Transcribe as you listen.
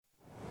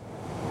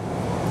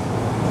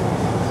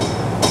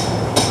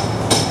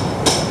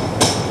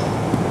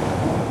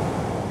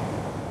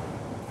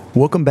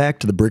Welcome back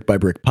to the Brick by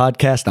Brick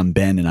podcast. I'm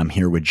Ben and I'm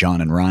here with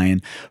John and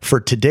Ryan. For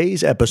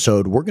today's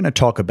episode, we're going to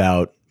talk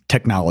about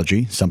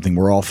technology, something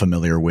we're all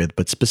familiar with,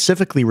 but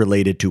specifically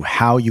related to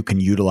how you can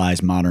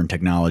utilize modern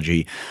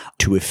technology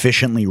to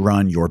efficiently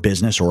run your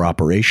business or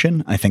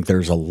operation. I think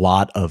there's a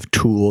lot of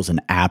tools and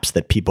apps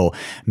that people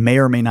may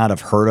or may not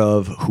have heard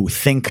of who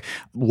think,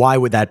 why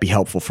would that be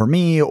helpful for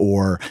me?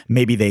 Or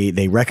maybe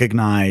they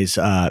recognize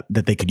that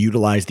they could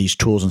utilize these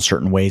tools in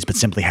certain ways, but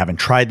simply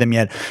haven't tried them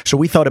yet. So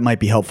we thought it might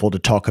be helpful to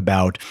talk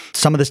about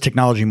some of this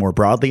technology more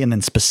broadly, and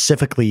then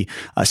specifically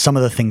some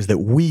of the things that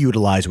we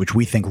utilize, which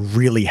we think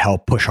really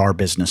help push our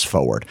business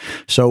forward.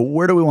 So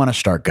where do we want to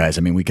start, guys?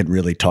 I mean, we could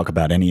really talk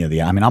about any of the,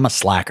 I'm a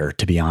slacker,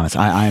 to be honest.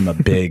 I am a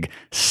big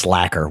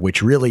slacker,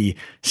 which really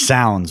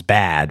sounds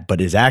bad, but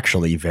is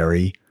actually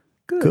very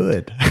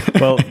good.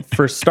 Well,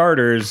 for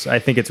starters, I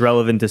think it's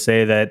relevant to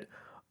say that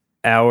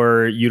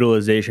our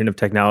utilization of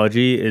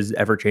technology is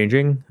ever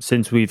changing.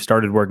 Since we've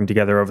started working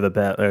together over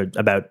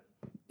about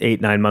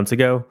 8-9 months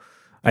ago,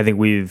 I think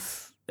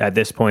we've, at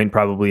this point,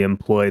 probably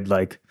employed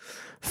like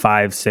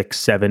 5, 6,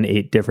 7,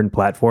 8 different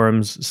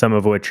platforms, some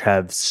of which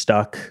have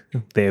stuck.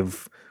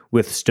 They've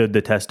withstood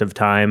the test of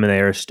time and they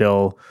are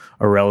still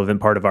a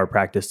relevant part of our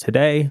practice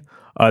today.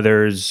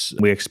 Others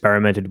we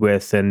experimented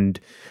with and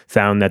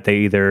found that they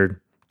either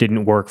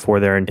didn't work for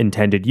their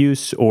intended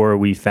use or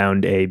we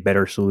found a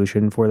better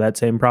solution for that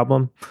same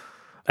problem.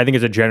 I think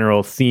as a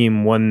general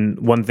theme,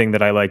 one thing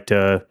that I like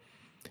to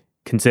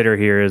consider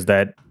here is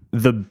that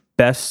the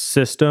best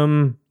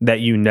system that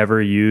you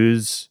never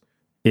use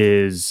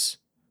is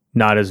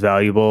not as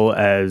valuable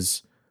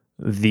as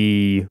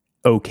the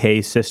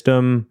okay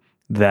system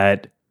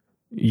that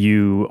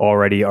you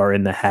already are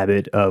in the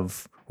habit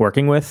of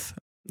working with.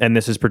 And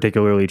this is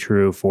particularly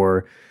true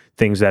for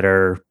things that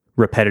are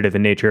repetitive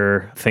in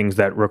nature, things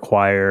that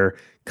require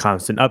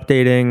constant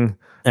updating.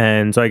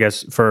 And so I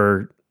guess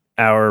for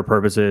our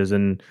purposes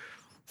and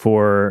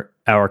for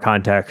our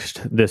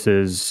context, this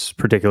is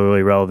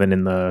particularly relevant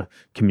in the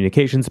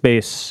communication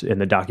space, in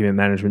the document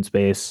management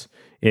space,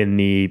 in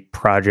the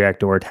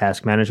project or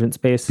task management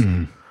space.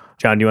 Mm-hmm.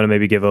 John, do you want to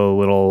maybe give a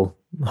little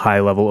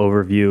high-level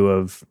overview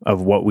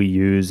of what we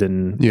use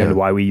and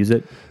why we use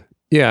it?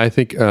 Yeah, I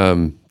think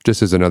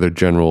just as another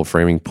general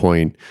framing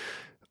point,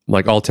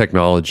 like all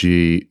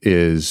technology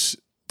is,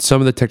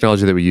 some of the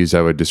technology that we use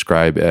I would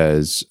describe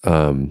as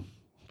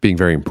being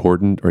very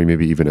important or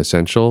maybe even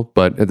essential.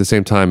 But at the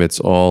same time, it's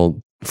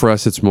all, for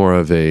us, it's more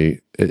of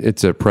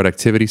it's a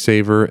productivity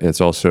saver. And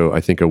it's also,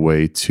 I think, a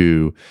way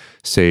to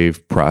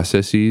save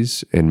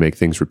processes and make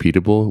things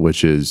repeatable,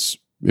 which is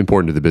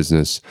important to the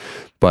business.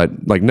 But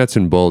like nuts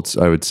and bolts,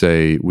 I would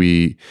say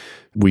we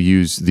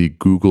use the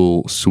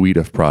Google suite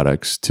of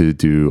products to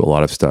do a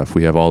lot of stuff.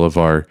 We have all of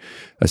our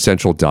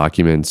essential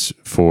documents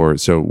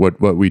so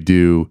what we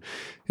do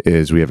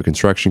is we have a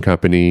construction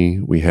company,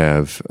 we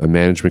have a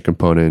management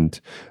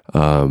component,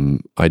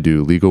 I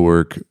do legal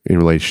work in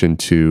relation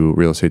to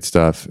real estate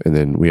stuff, and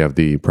then we have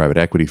the private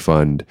equity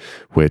fund,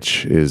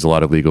 which is a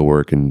lot of legal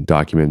work and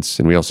documents,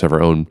 and we also have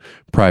our own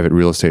private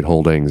real estate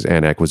holdings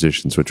and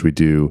acquisitions, which we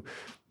do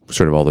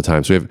sort of all the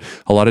time. So we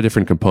have a lot of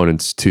different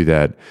components to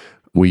that.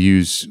 We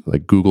use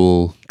like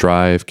Google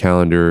Drive,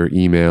 Calendar,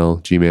 email,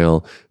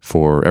 Gmail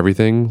for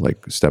everything,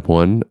 like step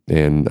one.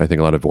 And I think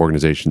a lot of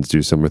organizations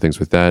do similar things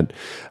with that.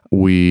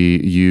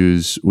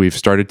 We've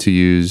started to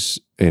use,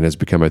 and has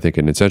become, I think,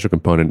 an essential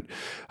component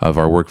of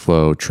our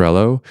workflow,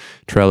 Trello.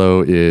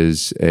 Trello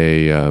is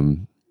a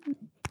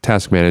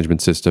task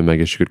management system, I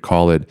guess you could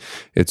call it.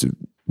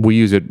 We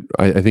use it,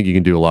 I think you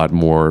can do a lot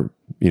more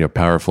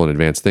powerful and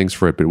advanced things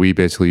for it, but we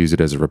basically use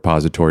it as a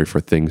repository for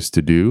things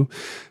to do.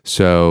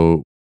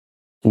 So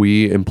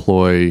we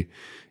employ,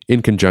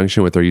 in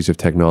conjunction with our use of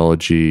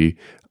technology,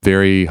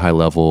 very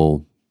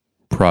high-level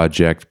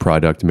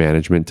product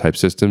management type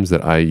systems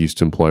that I used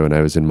to employ when I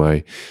was in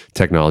my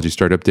technology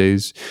startup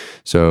days.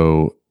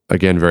 So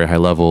again, very high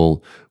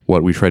level,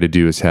 what we try to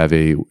do is have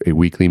a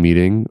weekly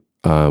meeting,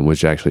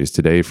 which actually is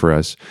today for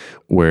us,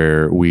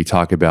 where we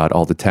talk about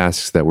all the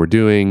tasks that we're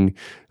doing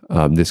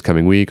this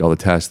coming week, all the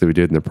tasks that we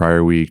did in the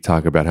prior week,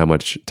 talk about how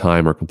much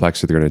time or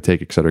complexity they're going to take,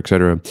 et cetera, et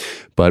cetera.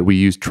 But we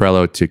use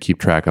Trello to keep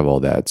track of all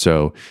that.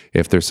 So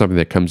if there's something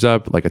that comes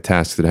up, like a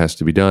task that has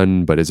to be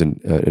done, but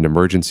isn't an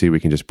emergency, we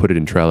can just put it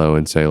in Trello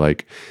and say,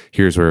 like,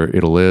 here's where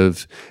it'll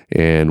live.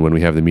 And when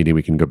we have the meeting,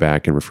 we can go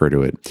back and refer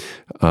to it.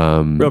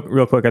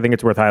 Real quick, I think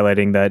it's worth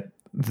highlighting that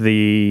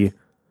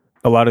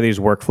a lot of these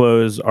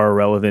workflows are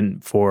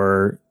relevant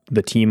for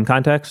the team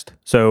context.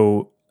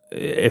 So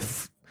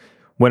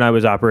when I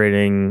was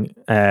operating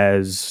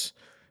as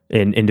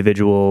an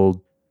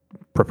individual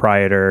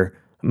proprietor,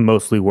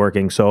 mostly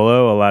working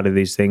solo, a lot of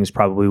these things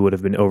probably would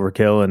have been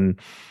overkill, and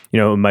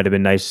it might have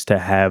been nice to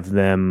have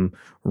them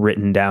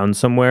written down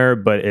somewhere,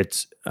 but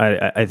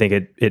I think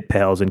it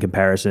pales in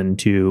comparison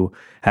to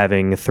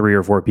having 3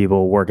 or 4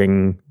 people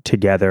working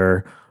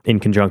together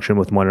in conjunction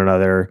with one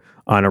another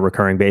on a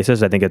recurring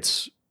basis. I think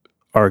it's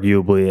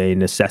arguably a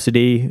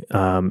necessity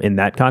in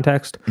that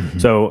context. Mm-hmm.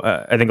 So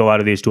I think a lot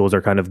of these tools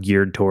are kind of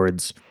geared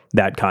towards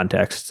that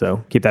context.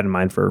 So keep that in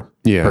mind for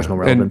personal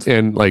relevance.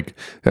 And like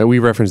we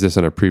referenced this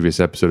on a previous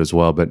episode as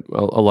well, but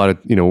a lot of,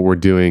 what we're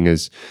doing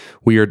is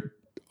we are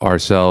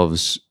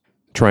ourselves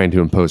trying to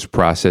impose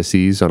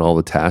processes on all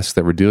the tasks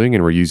that we're doing,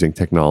 and we're using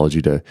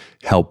technology to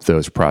help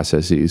those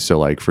processes. So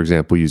like, for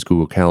example, we use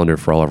Google Calendar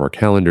for all of our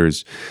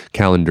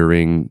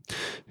calendaring,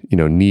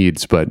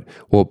 needs, but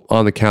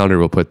on the calendar,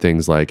 we'll put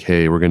things like,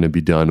 hey, we're going to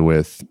be done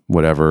with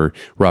whatever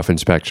rough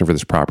inspection for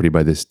this property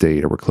by this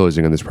date, or we're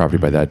closing on this property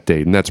by that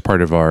date. And that's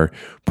part of our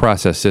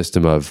process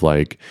system of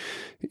like,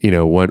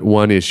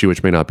 one issue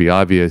which may not be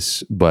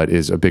obvious, but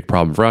is a big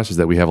problem for us, is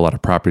that we have a lot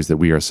of properties that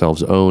we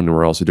ourselves own, and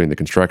we're also doing the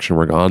construction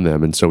work on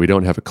them. And so we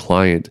don't have a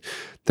client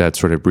that's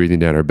sort of breathing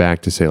down our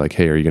back to say like,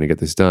 hey, are you going to get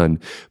this done?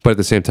 But at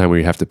the same time,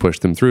 we have to push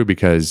them through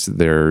because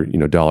they're,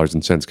 dollars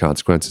and cents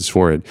consequences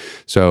for it.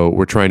 So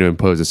we're trying to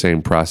impose the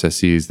same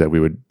processes that we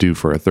would do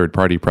for a third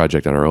party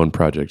project on our own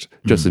project,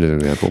 just as an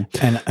example.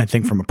 And I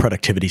think from a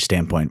productivity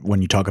standpoint,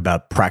 when you talk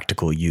about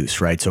practical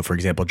use, right? So for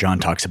example, John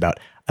talks about,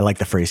 I like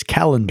the phrase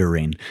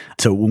calendaring.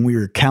 So when we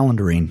were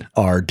calendaring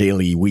our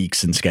daily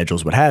weeks and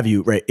schedules, what have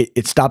you, right?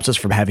 It stops us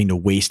from having to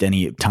waste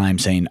any time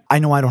saying, I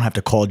know I don't have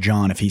to call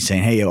John if he's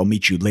saying, hey, I'll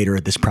meet you later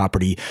at this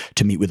property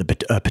to meet with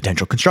a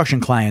potential construction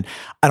client.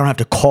 I don't have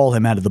to call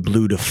him out of the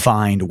blue to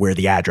find where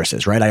the address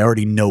is, right? I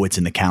already know it's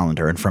in the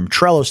calendar. And from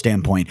Trello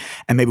standpoint,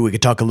 and maybe we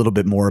could talk a little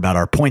bit more about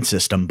our point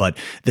system, but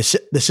the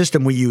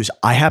system we use,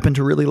 I happen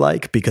to really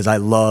like, because I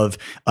love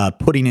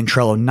putting in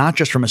Trello, not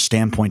just from a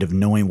standpoint of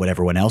knowing what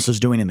everyone else is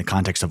doing in the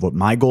context of what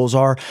my goals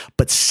are,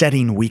 but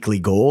setting weekly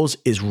goals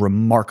is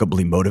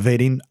remarkably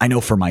motivating. I know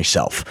for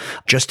myself,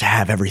 just to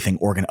have everything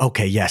organized.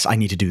 Okay, yes, I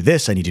need to do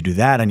this. I need to do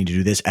that. I need to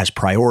do this as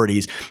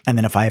priorities. And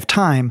then if I have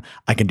time,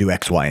 I can do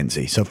X, Y, and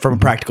Z. So from a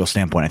practical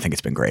standpoint, I think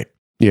it's been great.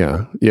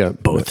 Yeah.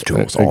 Both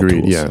tools, all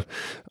Agreed, tools. Yeah.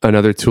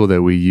 Another tool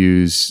that we've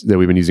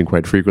been using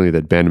quite frequently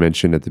that Ben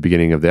mentioned at the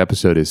beginning of the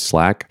episode is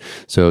Slack.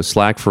 So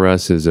Slack for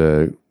us is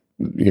a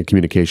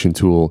communication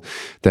tool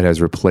that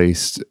has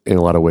replaced, in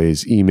a lot of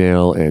ways,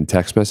 email and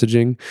text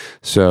messaging.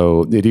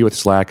 So the idea with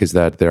Slack is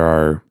that there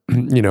are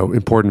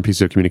important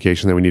pieces of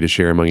communication that we need to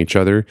share among each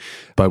other,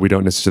 but we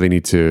don't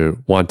necessarily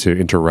want to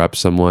interrupt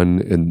someone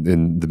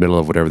in the middle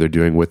of whatever they're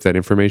doing with that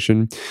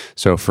information.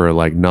 So for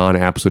like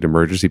non-absolute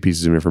emergency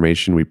pieces of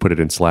information, we put it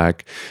in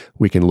Slack.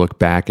 We can look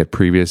back at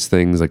previous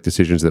things like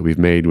decisions that we've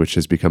made, which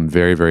has become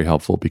very, very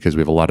helpful because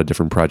we have a lot of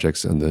different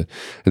projects in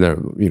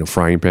the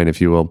frying pan, if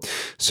you will.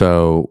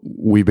 So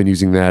we've been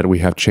using that. We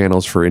have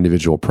channels for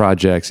individual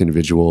projects,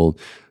 individual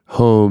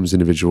homes,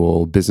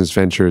 individual business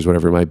ventures,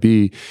 whatever it might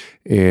be.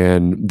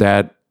 And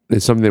that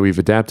is something that we've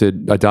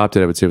adopted,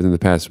 I would say, within the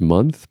past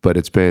month, but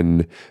it's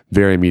been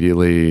very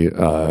immediately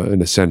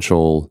an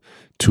essential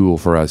tool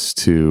for us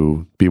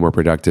to be more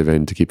productive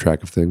and to keep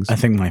track of things. I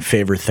think my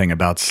favorite thing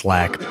about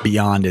Slack,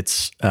 beyond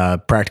its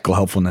practical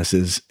helpfulness,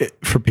 is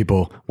for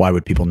people, why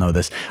would people know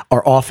this?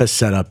 Our office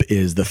setup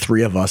is the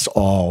three of us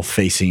all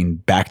facing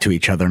back to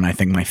each other. And I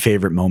think my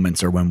favorite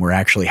moments are when we're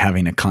actually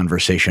having a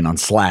conversation on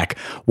Slack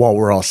while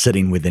we're all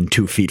sitting within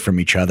 2 feet from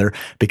each other,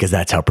 because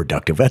that's how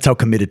productive, that's how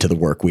committed to the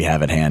work we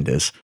have at hand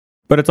is.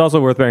 But it's also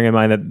worth bearing in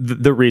mind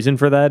that the reason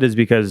for that is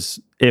because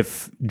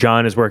if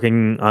John is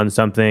working on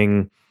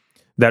something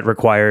that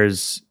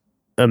requires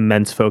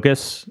immense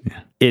focus,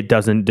 it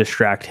doesn't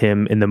distract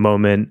him in the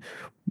moment,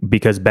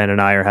 because Ben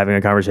and I are having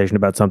a conversation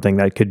about something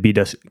that could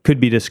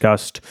be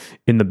discussed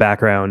in the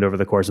background over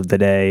the course of the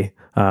day,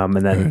 and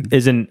that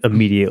isn't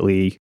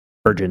immediately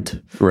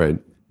urgent. Right.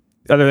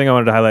 The other thing I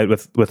wanted to highlight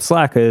with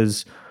Slack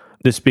is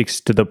this speaks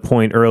to the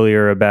point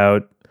earlier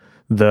about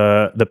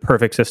the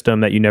perfect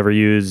system that you never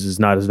use is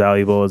not as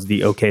valuable as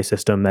the okay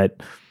system that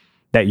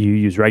you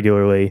use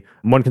regularly.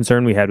 One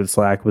concern we had with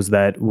Slack was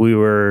that we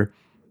were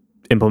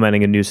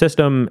implementing a new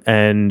system,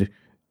 and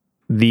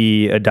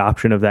the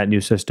adoption of that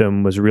new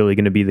system was really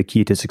going to be the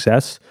key to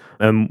success.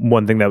 And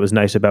one thing that was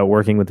nice about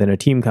working within a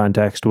team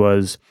context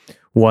was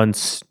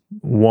once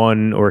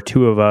one or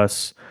two of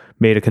us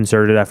made a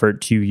concerted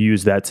effort to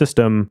use that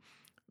system,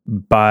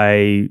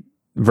 by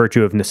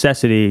virtue of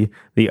necessity,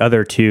 the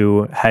other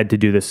two had to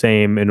do the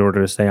same in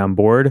order to stay on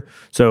board.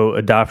 So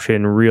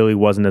adoption really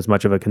wasn't as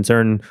much of a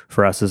concern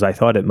for us as I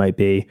thought it might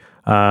be.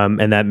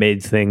 And that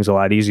made things a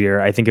lot easier.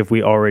 I think if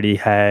we already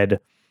had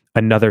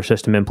another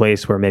system in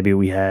place where maybe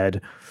we had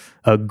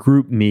a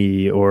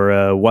GroupMe or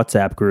a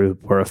WhatsApp group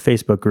or a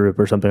Facebook group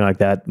or something like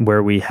that,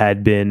 where we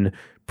had been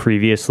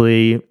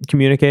previously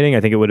communicating, I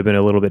think it would have been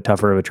a little bit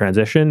tougher of a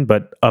transition.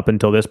 But up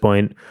until this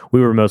point,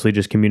 we were mostly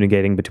just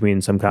communicating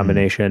between some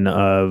combination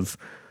of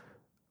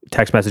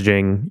text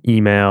messaging,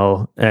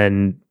 email,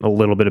 and a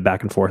little bit of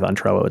back and forth on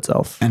Trello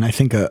itself. And I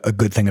think a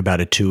good thing about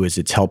it too is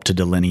it's helped to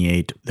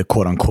delineate the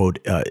quote unquote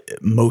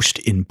most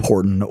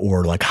important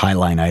or like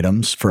highline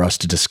items for us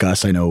to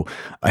discuss. I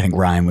think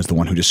Ryan was the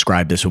one who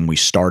described this when we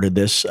started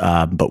this,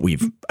 but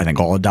we've, I think,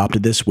 all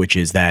adopted this, which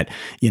is that,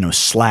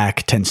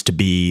 Slack tends to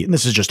be, and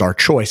this is just our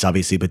choice,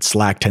 obviously, but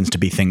Slack tends to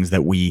be things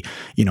that we,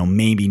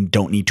 maybe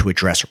don't need to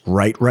address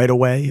right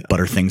away, but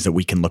are things that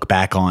we can look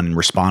back on and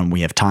respond when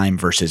we have time,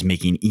 versus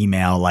making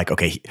email like,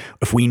 okay,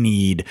 if we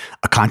need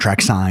a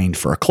contract signed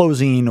for a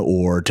closing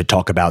or to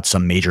talk about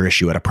some major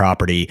issue at a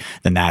property,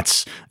 then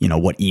that's,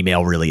 what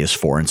email really is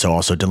for. And so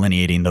also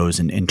delineating those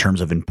in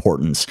terms of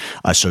importance.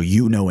 So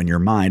in your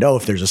mind,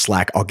 if there's a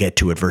Slack, I'll get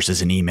to it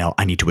versus an email,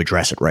 I need to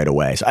address it right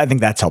away. So I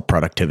think that's helped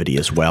productivity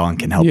as well and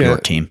can help your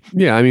team.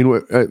 Yeah. I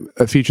mean,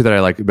 a feature that I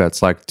like about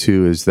Slack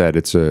too is that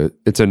it's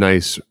a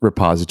nice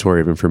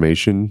repository of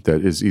information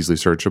that is easily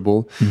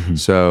searchable. Mm-hmm.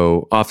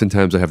 So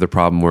oftentimes I have the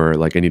problem where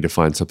like I need to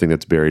find something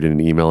that's buried in an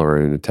email or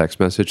in a text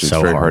message. It's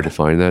very hard to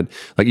find that.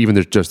 Like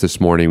even just this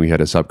morning, we had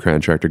a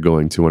subcontractor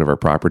going to one of our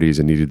properties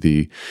and needed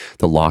the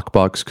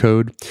lockbox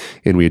code.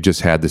 And we had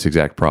just had this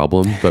exact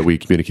problem, but we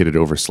communicated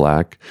over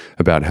Slack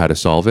about how to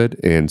solve it.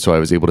 And so I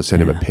was able to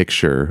send him a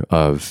picture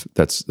of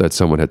that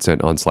someone had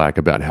sent on Slack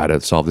about how to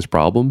solve this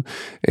problem.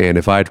 And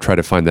if I had tried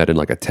to find that in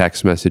like a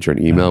text message or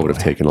an email, it would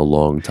have taken a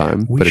long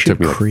time. But it took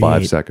me like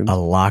 5 seconds. A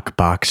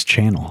lockbox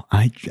channel.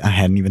 I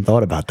hadn't even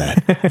thought about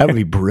that. That would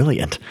be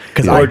brilliant.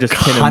 Because I just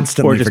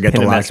constantly forget the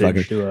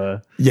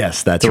lockbox.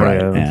 Yes, that's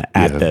right.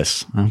 At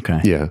this.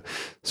 Okay. Yeah.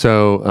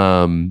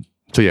 So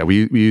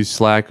we use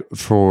Slack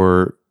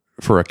for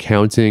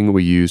accounting.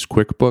 We use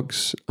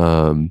QuickBooks.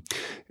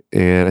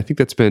 And I think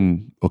that's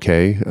been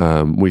okay.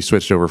 We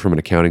switched over from an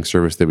accounting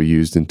service that we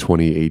used in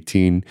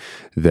 2018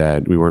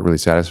 that we weren't really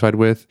satisfied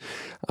with.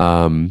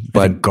 But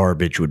I think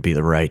garbage would be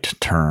the right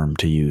term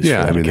to use.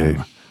 Yeah, I mean, they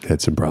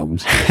had some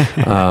problems.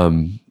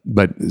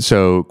 But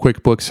so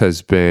QuickBooks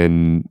has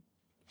been,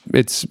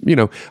 it's, we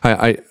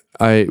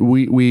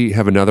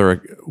have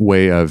another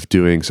way of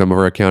doing some of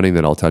our accounting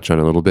that I'll touch on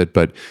a little bit,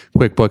 but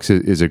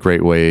QuickBooks is a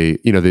great way.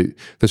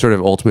 The sort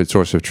of ultimate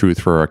source of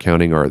truth for our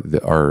accounting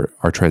are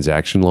our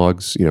transaction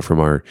logs, from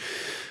our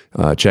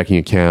checking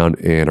account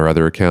and our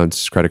other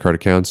accounts, credit card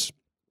accounts.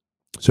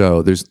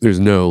 So there's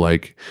no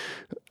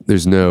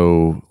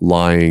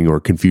lying or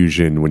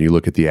confusion when you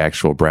look at the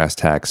actual brass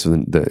tacks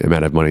and the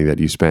amount of money that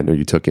you spent or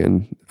you took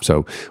in.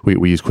 So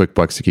we use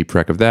QuickBooks to keep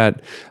track of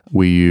that.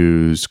 We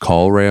use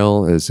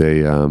CallRail as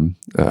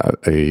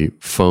a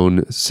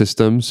phone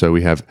system. So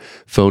we have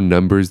phone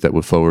numbers that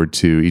will forward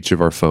to each of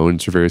our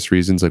phones for various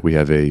reasons. Like we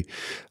have a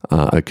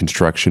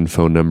construction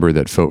phone number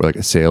like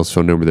a sales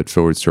phone number that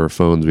forwards to our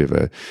phones. We have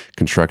a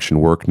construction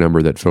work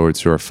number that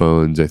forwards to our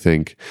phones. I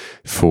think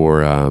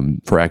for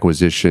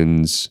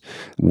acquisitions,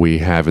 we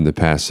have in the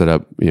past set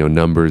up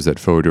numbers that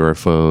forward to our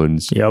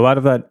phones. Yeah, a lot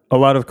of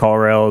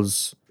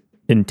CallRail's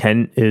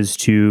intent is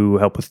to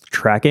help with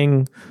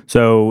tracking.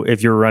 So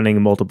if you're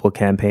running multiple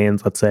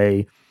campaigns, let's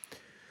say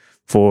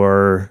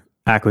for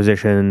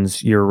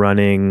acquisitions, you're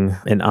running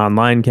an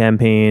online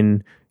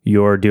campaign,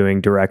 you're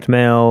doing direct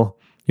mail,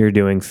 you're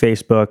doing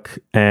Facebook,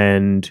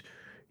 and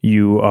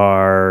you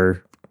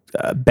are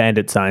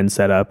bandit signs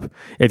set up.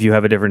 If you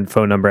have a different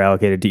phone number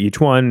allocated to each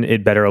one,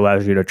 it better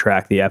allows you to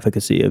track the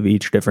efficacy of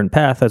each different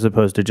path as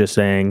opposed to just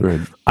saying,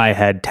 right, I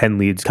had 10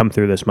 leads come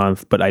through this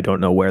month, but I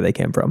don't know where they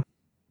came from.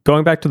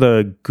 Going back to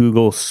the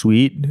Google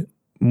Suite,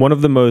 one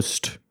of the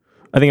most,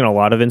 I think in a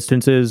lot of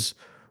instances,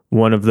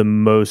 one of the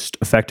most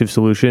effective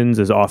solutions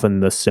is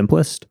often the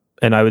simplest.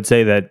 And I would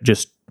say that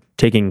just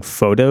taking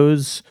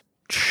photos,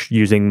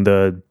 using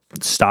the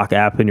stock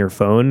app in your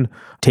phone,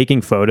 taking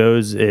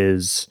photos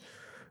is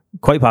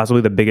quite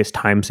possibly the biggest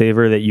time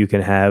saver that you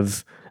can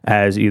have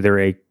as either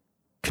a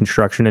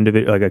construction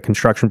individual, like a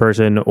construction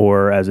person,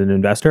 or as an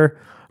investor.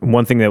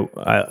 One thing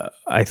that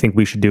I think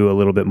we should do a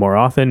little bit more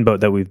often,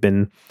 but that we've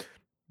been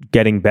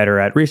getting better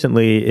at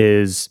recently,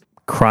 is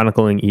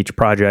chronicling each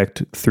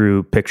project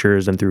through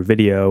pictures and through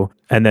video,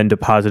 and then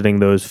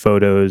depositing those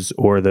photos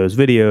or those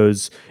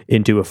videos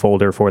into a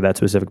folder for that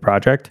specific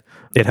project.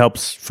 It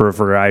helps for a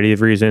variety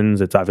of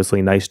reasons. It's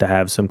obviously nice to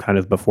have some kind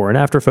of before and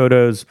after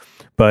photos,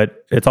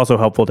 but it's also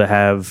helpful to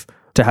have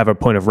a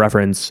point of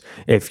reference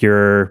if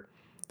you're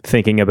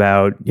thinking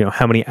about,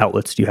 how many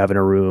outlets do you have in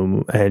a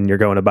room, and you're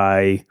going to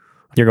buy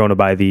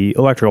the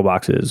electrical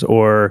boxes,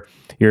 or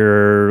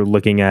you're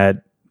looking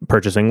at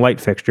purchasing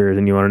light fixtures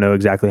and you want to know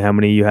exactly how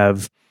many you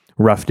have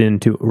roughed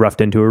into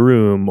a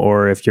room,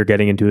 or if you're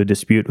getting into a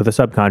dispute with a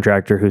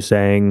subcontractor who's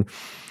saying,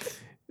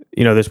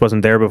 this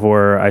wasn't there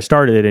before I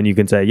started, and you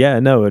can say, yeah,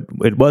 no,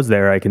 it was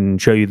there. I can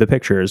show you the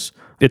pictures.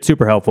 It's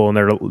super helpful, and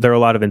there are a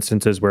lot of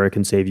instances where it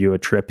can save you a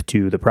trip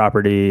to the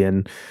property.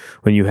 And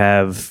when you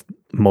have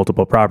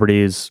multiple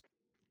properties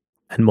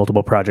and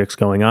multiple projects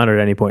going on at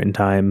any point in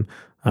time,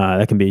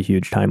 that can be a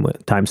huge time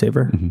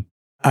saver. Mm-hmm.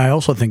 I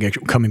also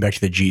think, coming back to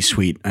the G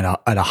Suite at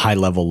a high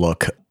level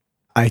look,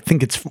 I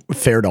think it's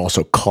fair to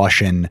also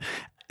caution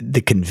the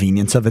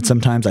convenience of it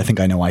sometimes.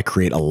 I know I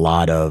create a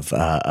lot of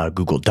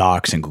Google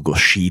Docs and Google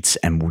Sheets,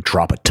 and we'll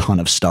drop a ton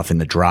of stuff in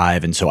the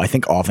drive. And so I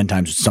think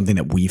oftentimes something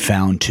that we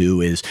found too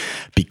is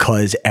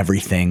because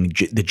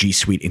the G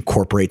Suite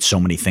incorporates so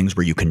many things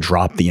where you can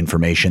drop the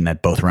information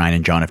that both Ryan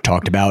and John have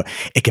talked about,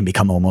 it can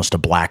become almost a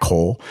black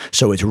hole.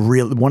 So it's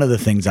really one of the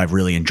things I've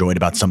really enjoyed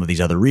about some of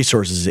these other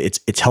resources.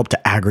 It's helped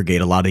to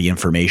aggregate a lot of the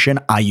information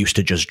I used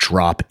to just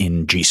drop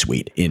in G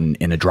Suite in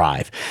a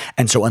drive.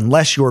 And so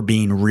unless you're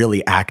being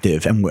really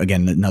active, and and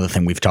again, another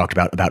thing we've talked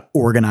about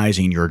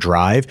organizing your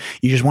drive,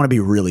 you just want to be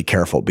really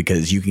careful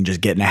because you can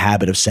just get in a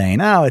habit of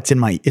saying, oh,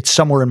 it's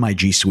somewhere in my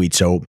G Suite,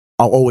 so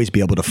I'll always be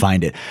able to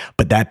find it.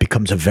 But that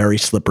becomes a very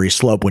slippery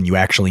slope when you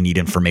actually need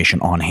information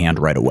on hand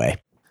right away.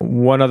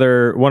 One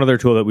other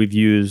tool that we've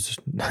used,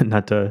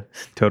 not to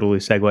totally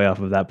segue off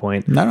of that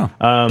point. No,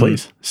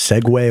 please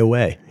segue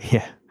away.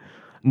 Yeah.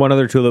 One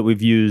other tool that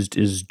we've used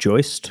is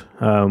Joist.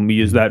 We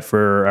use that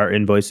for our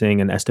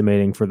invoicing and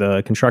estimating for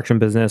the construction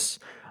business.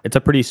 It's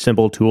a pretty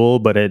simple tool,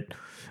 but it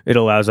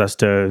allows us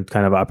to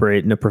kind of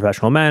operate in a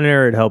professional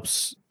manner. It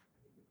helps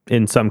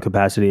in some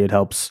capacity. It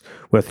helps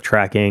with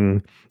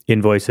tracking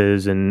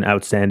invoices and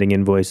outstanding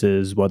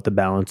invoices, what the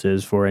balance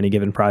is for any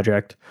given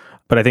project.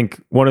 But I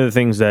think one of the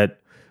things that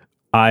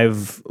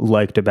I've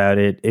liked about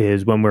it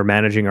is when we're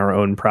managing our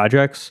own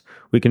projects,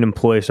 we can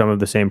employ some of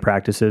the same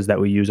practices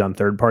that we use on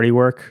third-party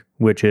work,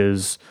 which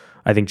is,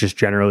 I think, just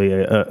generally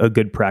a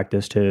good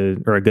practice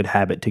or a good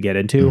habit to get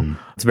into.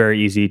 It's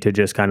very easy to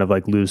just kind of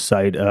like lose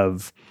sight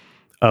of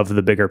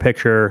the bigger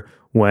picture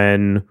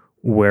when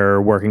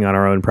we're working on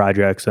our own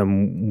projects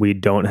and we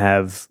don't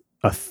have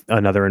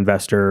another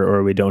investor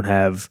or we don't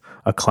have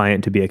a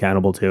client to be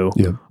accountable to.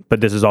 Yeah.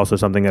 But this is also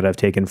something that I've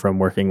taken from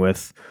working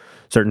with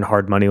certain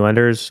hard money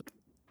lenders.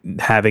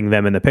 Having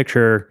them in the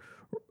picture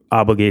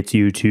obligates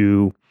you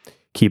to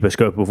keep a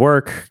scope of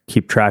work,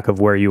 keep track of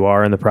where you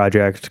are in the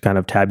project, kind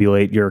of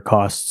tabulate your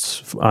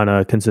costs on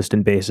a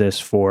consistent basis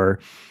for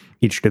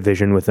each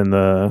division within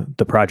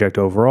the project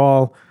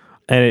overall.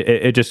 And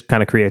it just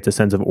kind of creates a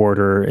sense of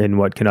order in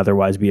what can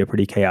otherwise be a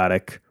pretty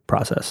chaotic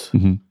process.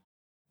 Mm-hmm.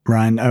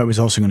 Ryan, I was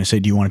also going to say,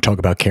 do you want to talk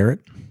about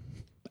Carrot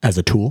as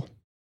a tool?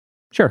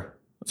 Sure.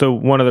 So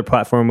one other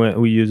platform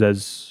we use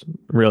as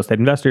real estate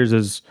investors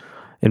is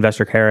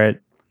Investor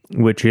Carrot,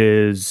 which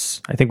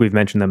is, I think we've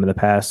mentioned them in the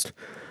past,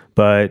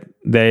 but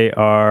they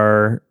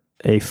are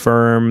a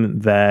firm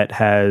that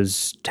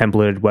has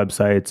templated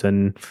websites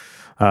and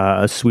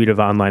a suite of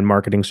online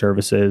marketing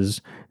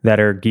services that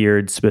are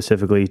geared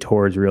specifically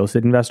towards real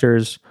estate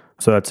investors.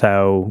 So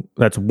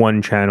that's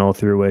one channel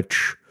through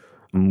which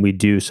we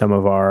do some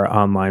of our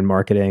online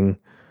marketing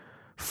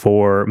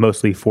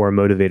mostly for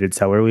motivated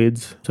seller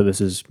leads. So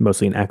this is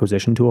mostly an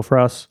acquisition tool for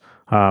us.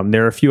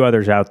 There are a few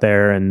others out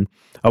there, and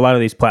a lot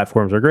of these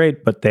platforms are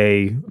great, but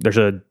there's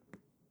a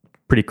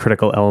pretty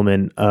critical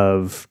element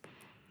of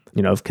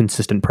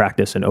consistent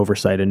practice and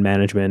oversight and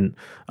management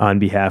on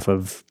behalf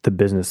of the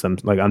business,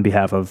 like on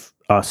behalf of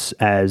us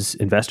as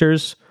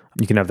investors.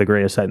 You can have the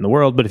greatest site in the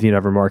world, but if you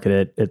never market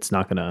it, it's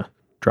not going to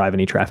drive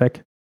any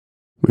traffic.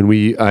 When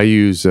I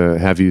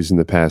have used in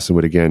the past and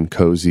would again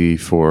Cozy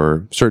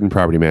for certain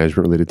property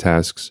management related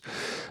tasks.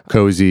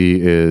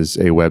 Cozy is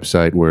a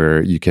website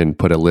where you can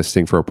put a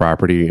listing for a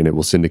property and it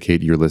will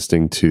syndicate your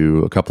listing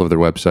to a couple of their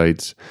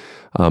websites.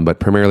 But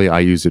primarily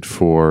I use it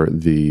for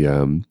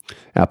the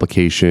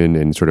application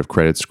and sort of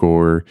credit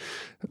score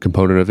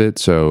component of it.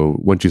 So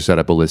once you set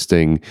up a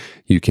listing,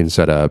 you can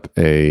set up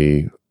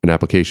an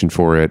application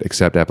for it,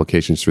 accept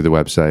applications through the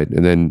website.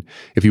 And then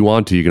if you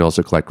want to, you can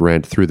also collect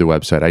rent through the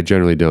website. I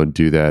generally don't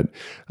do that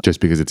just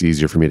because it's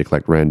easier for me to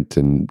collect rent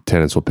and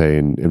tenants will pay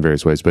in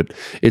various ways. But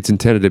it's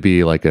intended to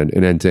be like an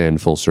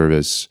end-to-end full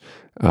service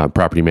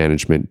property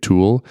management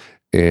tool.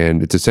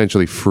 And it's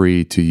essentially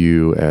free to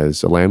you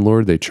as a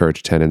landlord. They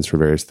charge tenants for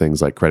various things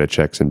like credit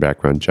checks and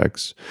background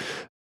checks.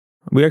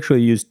 We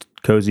actually used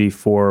Cozy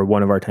for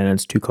one of our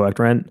tenants to collect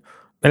rent.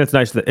 And it's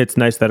nice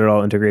that it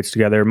all integrates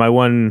together. My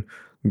one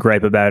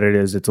gripe about it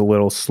is it's a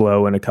little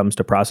slow when it comes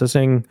to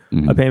processing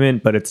a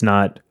payment, but it's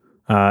not.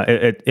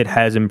 It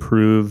has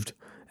improved,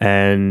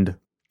 and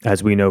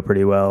as we know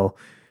pretty well,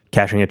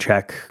 cashing a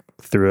check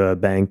through a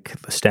bank,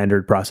 the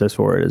standard process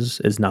for it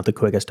is not the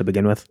quickest to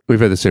begin with. We've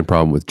had the same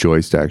problem with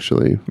Joist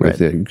actually, right?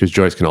 Because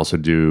Joist can also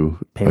do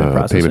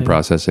payment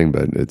processing,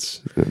 but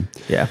it's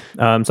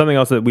something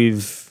else that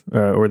we've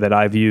or that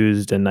I've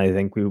used, and I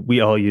think we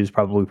all use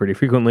probably pretty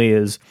frequently,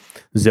 is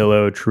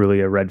Zillow,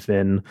 Trulia,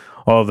 Redfin.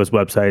 All of those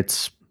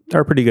websites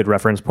are a pretty good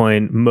reference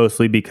point,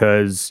 mostly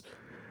because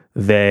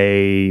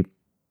they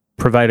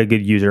provide a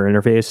good user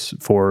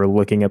interface for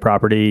looking at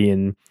property,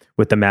 and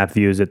with the map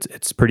views,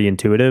 it's pretty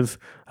intuitive,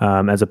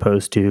 as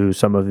opposed to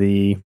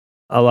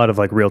a lot of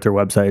like realtor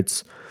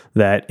websites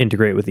that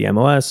integrate with the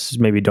MLS,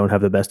 maybe don't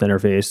have the best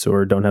interface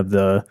or don't have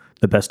the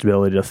best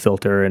ability to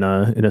filter in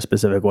a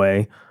specific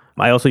way.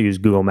 I also use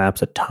Google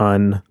Maps a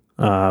ton,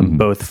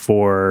 both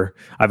for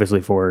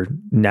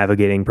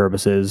navigating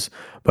purposes,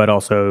 but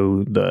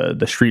also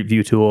the Street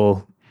View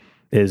tool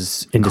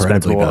is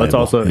indispensable. It's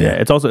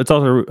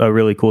also a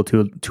really cool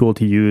tool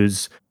to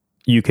use.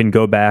 You can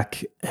go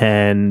back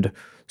and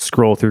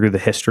scroll through the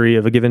history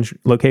of a given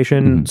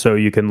location. So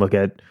you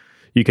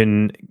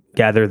can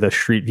gather the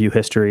Street View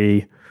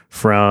history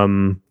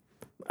from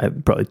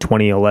probably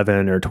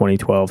 2011 or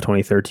 2012,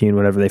 2013,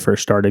 whenever they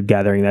first started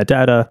gathering that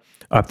data,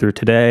 up through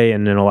today.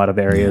 And in a lot of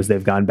areas,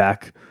 they've gone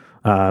back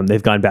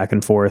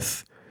and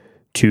forth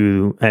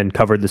to and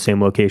covered the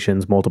same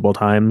locations multiple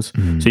times,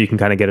 so you can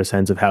kind of get a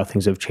sense of how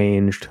things have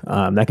changed.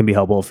 That can be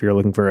helpful if you're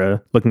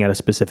looking at a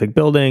specific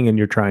building and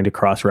you're trying to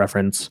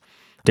cross-reference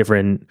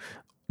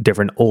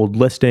different old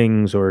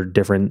listings or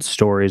different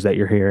stories that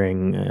you're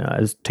hearing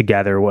to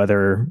gather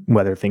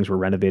whether things were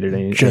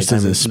renovated. Just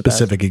as a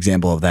specific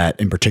example of that,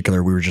 in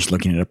particular, we were just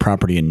looking at a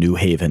property in New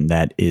Haven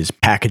that is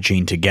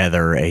packaging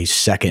together a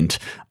second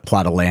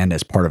plot of land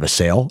as part of a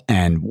sale.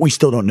 And we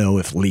still don't know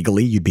if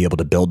legally you'd be able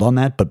to build on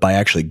that. But by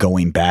actually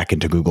going back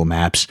into Google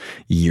Maps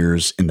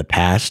years in the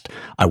past,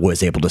 I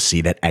was able to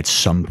see that at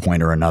some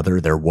point or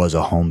another, there was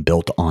a home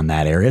built on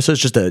that area. So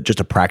it's just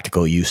a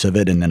practical use of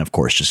it. And then, of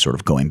course, just sort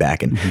of going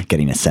back and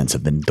getting a sense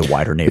of the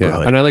wider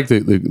neighborhood. Yeah. And I like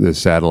the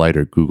satellite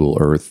or Google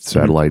Earth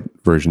satellite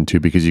version too,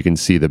 because you can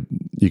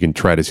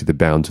try to see the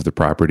bounds of the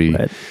property,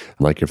 right.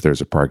 Like if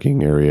there's a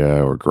parking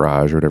area or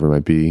garage or whatever it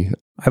might be.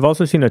 I've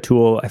also seen a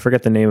tool, I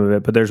forget the name of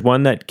it, but there's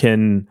one that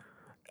can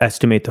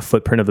estimate the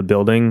footprint of the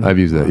building. I've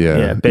used that,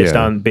 yeah. Based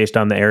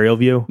on the aerial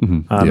view.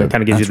 It kind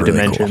of gives you the really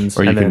dimensions.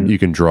 Cool. Or you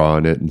can draw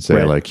on it and say,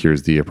 right. like,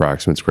 here's the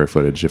approximate square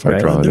footage if I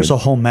draw on it. There's a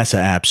whole mess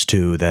of apps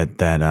too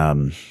that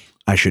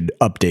I should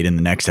update in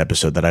the next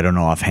episode that I don't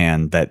know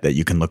offhand that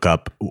you can look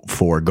up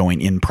for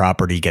going in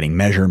property, getting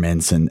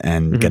measurements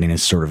and getting a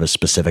sort of a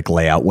specific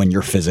layout when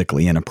you're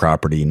physically in a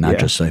property, not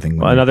just anything.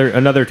 Well,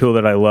 another tool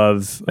that I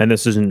love, and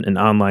this isn't an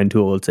online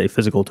tool, it's a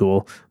physical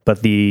tool,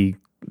 but the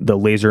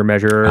laser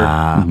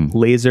measuring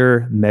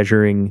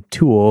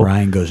tool.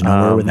 Ryan goes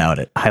nowhere without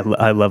it.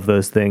 I love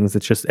those things.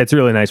 It's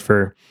really nice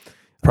for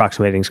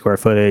approximating square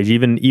footage,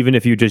 even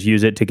if you just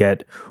use it to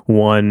get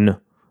one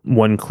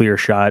clear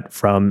shot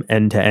from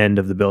end to end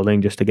of the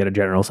building, just to get a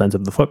general sense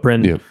of the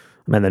footprint,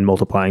 and then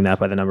multiplying that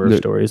by the number of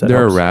stories.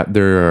 There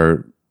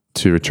are,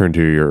 to return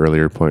to your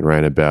earlier point,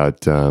 Ryan,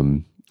 about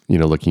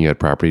looking at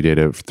property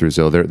data through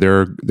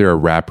Zillow. There are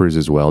wrappers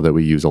as well that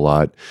we use a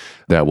lot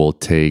that will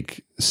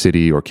take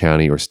city or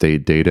county or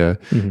state data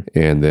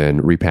and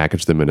then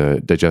repackage them in a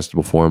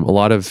digestible form.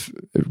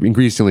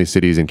 Increasingly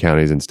cities and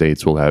counties and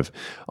states will have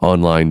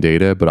online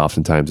data, but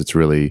oftentimes it's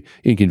really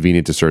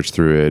inconvenient to search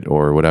through it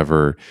or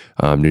whatever.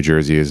 New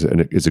Jersey is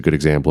a good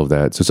example of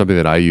that. So something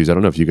that I use, I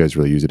don't know if you guys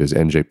really use it, is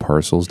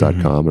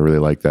njparcels.com. I really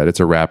like that. It's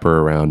a wrapper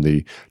around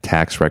the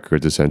tax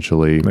records,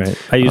 essentially. Right.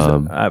 I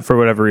use for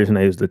whatever reason,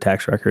 I use the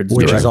tax records.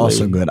 Which is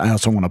also good. I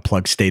also want to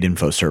plug State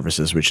Info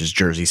Services, which is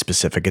Jersey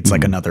specific. It's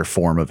like another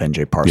form of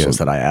NJParcels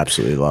that I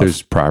absolutely love.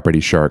 There's Property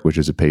Shark, which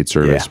is a paid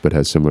service, but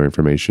has similar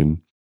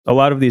information. A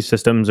lot of these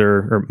systems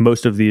or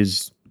most of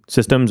these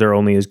systems are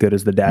only as good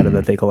as the data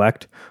that they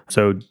collect.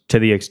 So to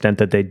the extent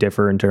that they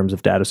differ in terms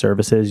of data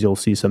services, you'll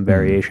see some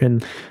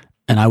variation.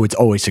 And I would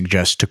always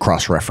suggest to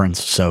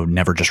cross-reference, so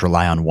never just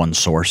rely on one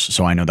source.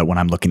 So I know that when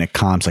I'm looking at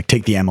comps, like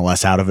take the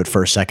MLS out of it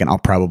for a second, I'll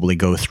probably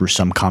go through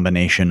some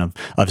combination of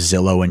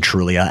Zillow and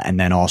Trulia, and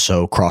then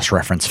also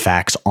cross-reference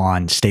facts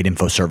on State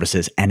Info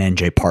Services and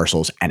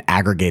NJParcels and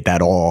aggregate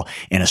that all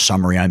in a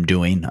summary I'm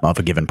doing of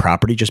a given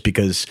property, just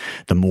because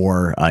the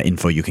more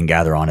info you can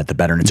gather on it, the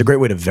better. And it's a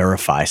great way to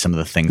verify some of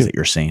the things that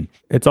you're seeing.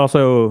 It's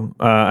also,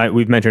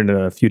 we've mentioned it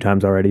a few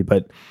times already,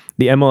 but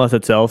the MLS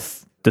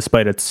itself,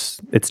 despite its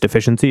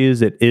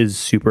deficiencies, it is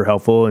super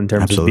helpful in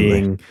terms of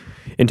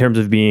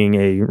being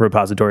a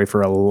repository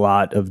for a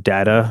lot of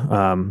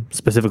data,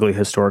 specifically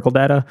historical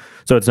data.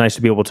 So it's nice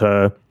to be able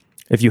to,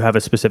 if you have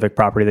a specific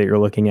property that you're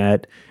looking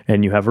at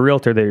and you have a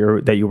realtor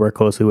that you work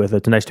closely with,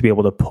 it's nice to be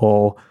able to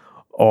pull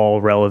all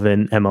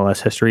relevant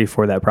MLS history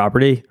for that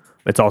property.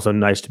 It's also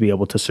nice to be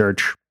able to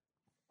search.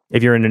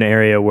 If you're in an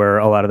area where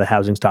a lot of the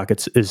housing stock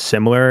is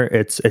similar,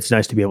 it's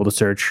nice to be able to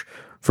search,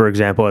 for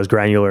example, as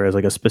granular as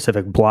like a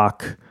specific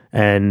block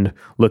and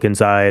look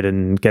inside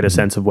and get a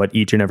sense of what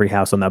each and every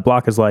house on that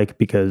block is like,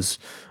 because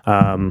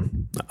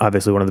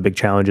obviously one of the big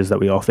challenges that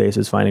we all face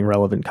is finding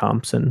relevant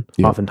comps, and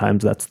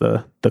oftentimes that's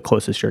the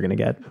closest you're going to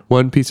get.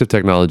 One piece of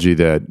technology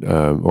that,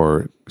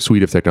 or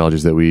suite of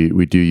technologies that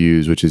we do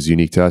use, which is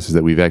unique to us, is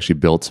that we've actually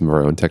built some of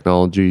our own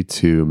technology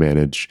to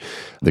manage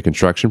the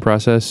construction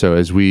process. So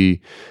as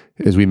we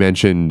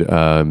mentioned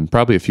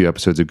probably a few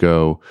episodes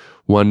ago,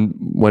 one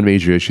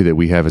major issue that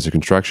we have as a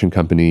construction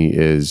company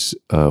is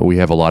we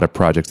have a lot of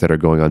projects that are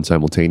going on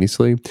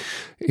simultaneously,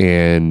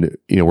 and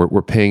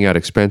we're paying out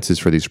expenses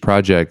for these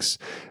projects.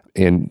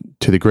 And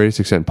to the greatest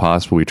extent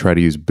possible, we try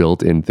to use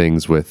built-in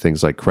things with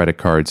things like credit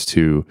cards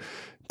to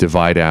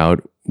divide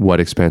out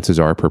what expenses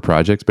are per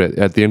project. But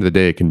at the end of the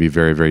day, it can be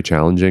very, very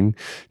challenging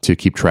to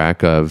keep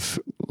track of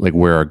like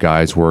where our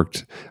guys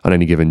worked on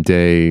any given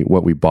day,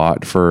 what we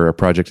bought for a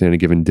project on any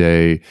given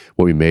day,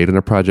 what we made on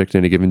a project on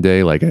any given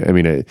day. Like, I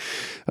mean,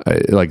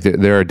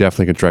 there are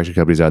definitely construction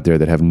companies out there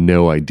that have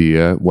no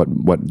idea what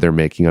they're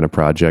making on a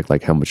project,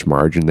 like how much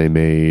margin they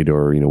made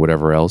or,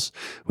 whatever else,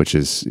 which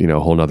is, a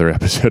whole nother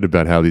episode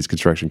about how these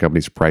construction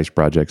companies price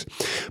projects.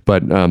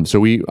 But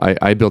so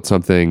I built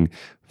something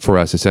for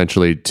us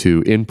essentially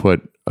to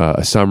input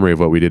a summary of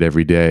what we did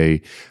every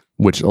day,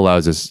 which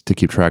allows us to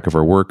keep track of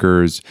our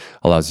workers,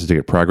 allows us to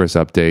get progress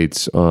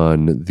updates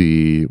on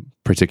the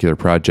particular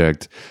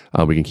project.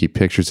 We can keep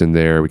pictures in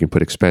there. We can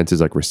put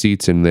expenses like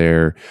receipts in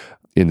there.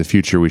 in the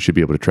future, we should be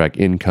able to track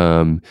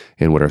income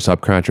and what our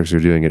subcontractors are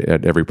doing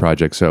at every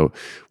project. So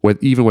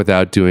even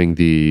without doing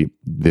the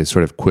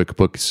sort of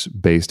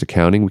QuickBooks-based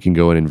accounting, we can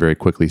go in and very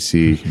quickly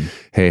see,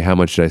 hey, how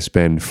much did I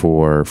spend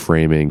for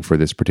framing for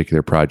this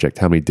particular project?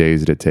 How many days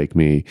did it take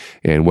me?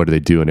 And what do they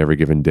do on every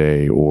given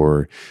day?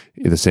 Or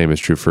the same is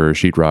true for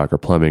sheetrock or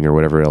plumbing or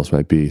whatever else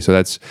might be. So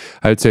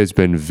I would say it's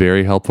been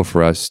very helpful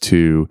for us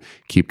to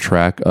keep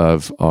track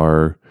of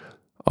our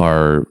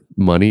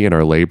money and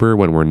our labor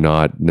when we're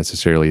not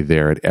necessarily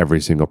there at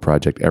every single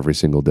project every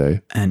single day.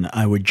 And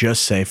I would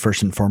just say,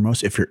 first and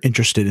foremost, if you're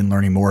interested in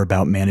learning more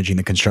about managing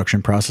the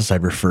construction process,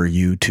 I'd refer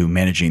you to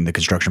Managing the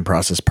Construction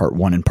Process Part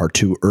 1 and Part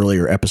 2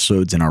 earlier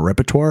episodes in our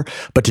repertoire.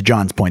 But to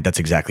John's point, that's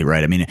exactly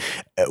right. I mean,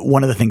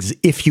 one of the things is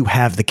if you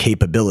have the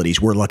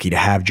capabilities, we're lucky to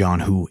have John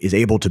who is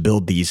able to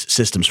build these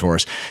systems for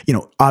us.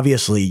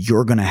 Obviously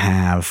you're going to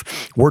have,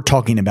 we're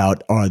talking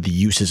about the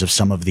uses of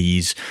some of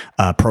these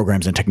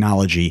programs and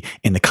technology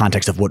in the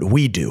context of what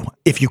we do.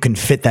 If you can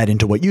fit that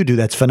into what you do,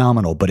 that's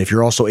phenomenal. But if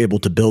you're also able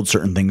to build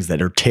certain things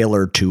that are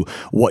tailored to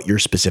what your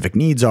specific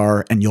needs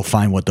are, and you'll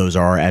find what those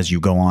are as you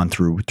go on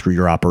through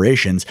your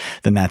operations,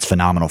 then that's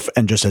phenomenal.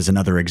 And just as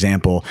another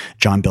example,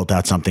 John built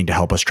out something to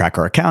help us track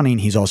our accounting.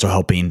 He's also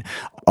helping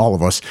all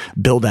of us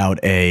build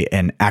out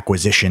an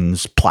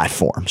acquisitions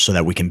platform so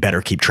that we can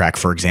better keep track,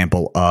 for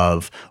example,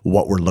 of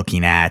what we're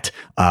looking at,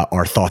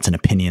 our thoughts and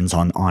opinions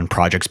on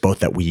projects, both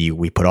that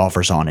we put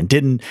offers on and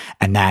didn't.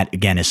 And that,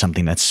 again, is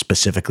something that's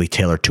specifically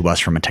tailored to us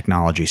from a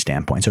technology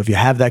standpoint. So if you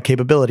have that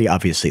capability,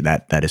 obviously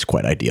that is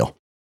quite ideal.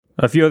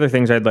 A few other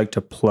things I'd like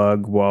to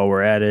plug while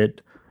we're at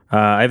it.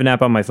 I have an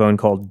app on my phone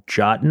called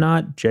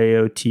Jotnot,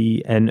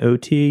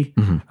 Jotnot.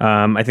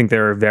 I think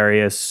there are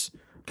various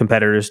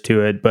competitors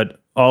to it, but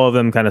all of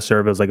them kind of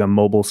serve as like a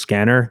mobile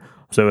scanner.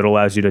 So it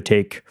allows you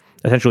to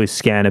essentially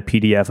scan a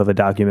PDF of a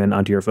document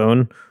onto your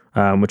phone,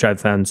 which I've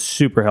found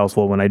super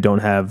helpful when I don't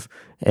have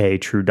a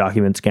true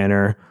document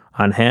scanner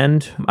on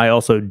hand. I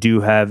also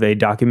do have a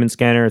document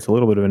scanner. It's a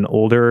little bit of an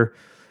older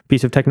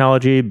piece of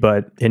technology,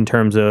 but in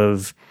terms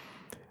of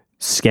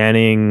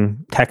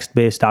scanning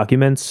text-based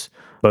documents,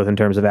 both in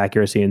terms of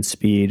accuracy and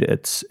speed,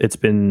 it's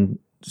been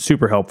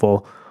super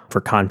helpful for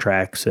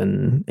contracts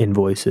and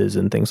invoices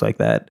and things like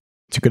that.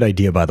 It's a good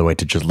idea, by the way,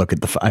 to just look at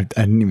I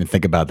didn't even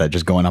think about that,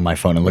 just going on my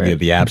phone and looking at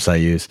the apps I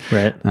use.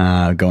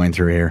 Right. Going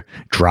through here.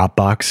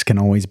 Dropbox can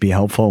always be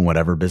helpful in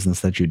whatever business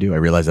that you do. I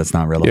realize that's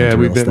not relevant to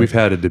real estate. We've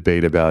had a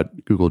debate about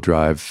Google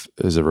Drive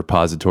as a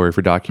repository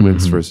for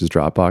documents versus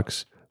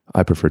Dropbox.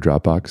 I prefer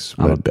Dropbox.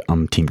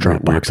 I'm team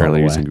Dropbox. We're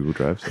currently using Google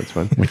Drive, so that's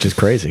fine. Which is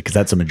crazy because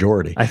that's a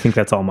majority. I think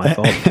that's all my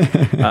fault.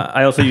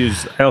 I also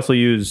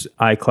use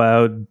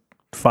iCloud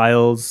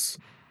files,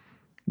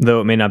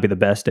 though it may not be the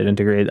best at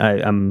integrate.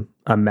 I'm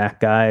a Mac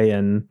guy,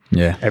 and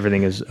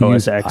everything is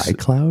OS X.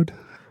 iCloud?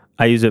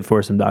 I use it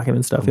for some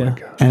document stuff,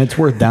 God. And it's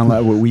worth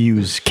downloading. We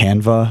use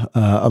Canva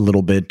a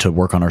little bit to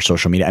work on our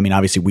social media. I mean,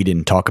 obviously, we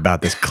didn't talk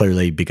about this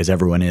clearly because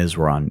everyone is.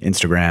 We're on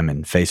Instagram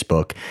and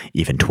Facebook,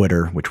 even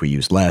Twitter, which we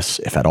use less,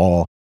 if at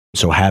all.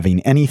 So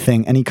having any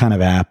kind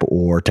of app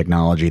or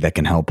technology that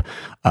can help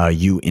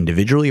you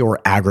individually or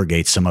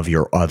aggregate some of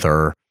your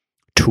other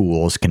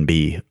tools can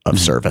be of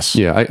service.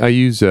 Yeah, I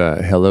use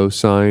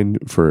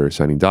HelloSign for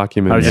signing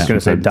documents. I was just going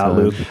to say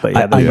Dotloop,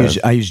 but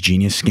I use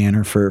Genius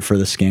Scanner for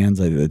the scans.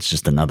 It's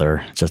just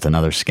another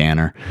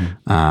scanner.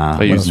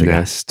 I use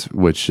Nest,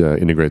 which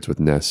integrates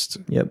with Nest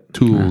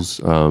tools.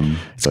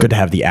 It's good to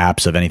have the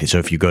apps of anything. So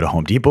if you go to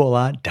Home Depot a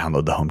lot,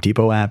 download the Home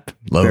Depot app.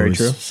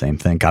 Lowe's, same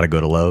thing. Got to go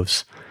to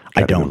Lowe's.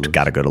 Got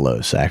to go to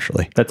Lowe's,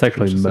 actually. That's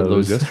actually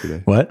Moe's.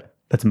 Yesterday. What?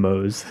 That's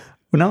Moe's.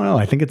 No,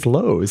 I think it's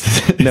Lowe's.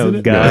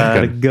 No,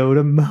 gotta go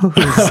to Moe's.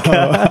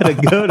 Gotta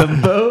go to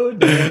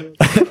Moe's.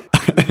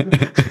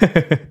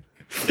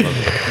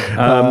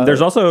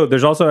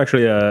 There's also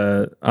actually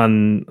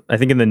I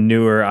think in the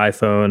newer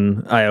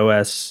iPhone,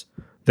 iOS,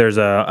 there's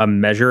a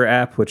measure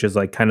app, which is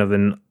like kind of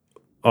an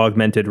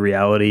augmented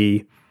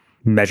reality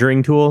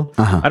measuring tool.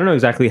 I don't know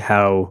exactly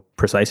how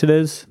precise it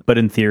is, but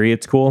in theory,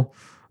 it's cool.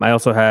 I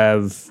also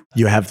have...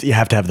 You have to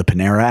have the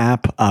Panera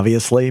app,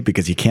 obviously,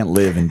 because you can't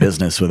live in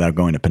business without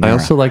going to Panera. I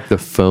also like the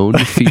phone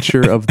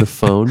feature of the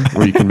phone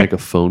where you can make a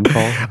phone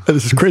call.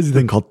 This is a crazy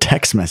thing called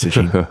text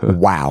messaging.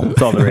 Wow.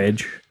 It's all the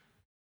rage.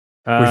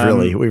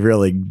 We've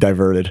really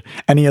diverted.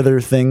 Any other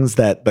things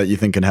that you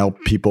think can help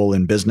people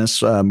in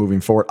business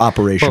moving forward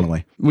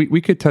operationally? Well,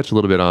 we could touch a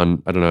little bit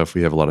on, I don't know if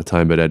we have a lot of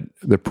time, but at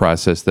the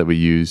process that we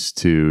use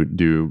to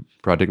do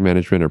project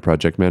management or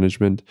project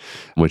management,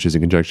 which is in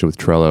conjunction with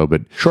Trello.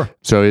 But sure.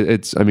 So I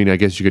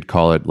guess you could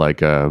call it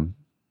like a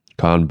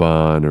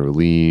Kanban or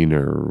Lean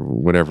or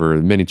whatever,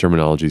 many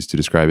terminologies to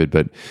describe it.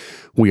 But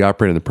we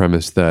operate on the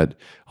premise that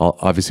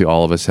obviously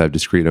all of us have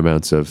discrete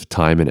amounts of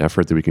time and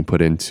effort that we can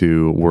put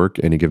into work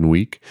any given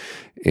week.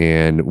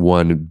 And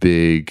one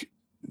big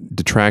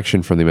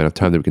detraction from the amount of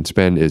time that we can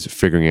spend is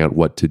figuring out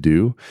what to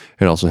do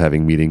and also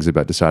having meetings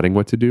about deciding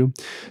what to do.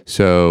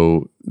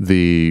 So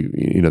the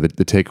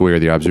takeaway or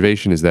the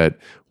observation is that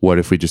what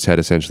if we just had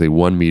essentially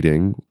one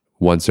meeting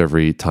once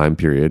every time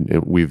period.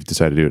 And we've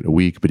decided to do it a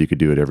week, but you could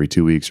do it every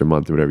 2 weeks or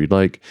month or whatever you'd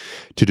like,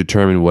 to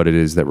determine what it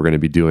is that we're going to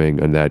be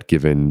doing on that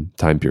given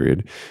time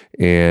period.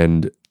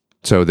 And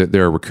so that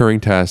there are recurring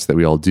tasks that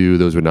we all do.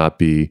 Those would not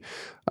be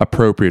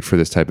appropriate for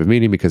this type of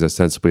meeting because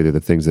ostensibly they're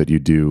the things that you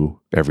do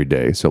every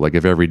day. So like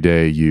if every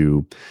day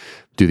you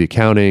do the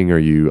accounting or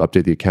you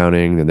update the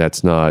accounting, then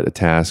that's not a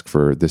task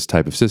for this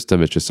type of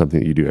system. It's just something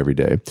that you do every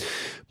day.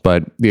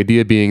 But the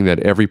idea being that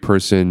every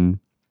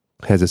person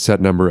has a set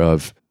number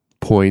of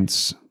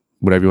points,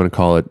 whatever you want to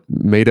call it,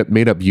 made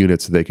up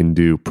units that they can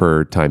do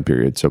per time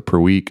period. So per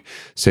week,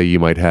 say you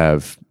might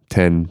have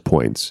 10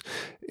 points.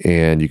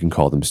 And you can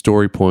call them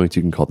story points,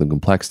 you can call them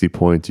complexity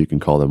points, you can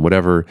call them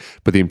whatever.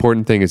 But the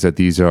important thing is that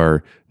these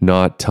are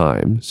not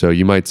time. So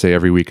you might say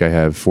every week I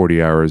have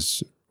 40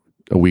 hours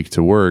a week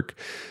to work.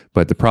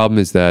 But the problem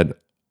is that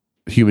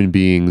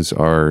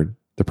the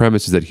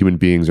premise is that human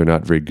beings are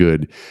not very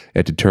good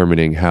at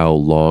determining how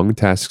long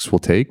tasks will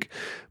take.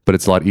 But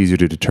it's a lot easier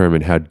to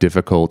determine how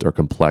difficult or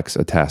complex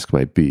a task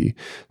might be.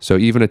 So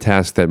even a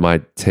task that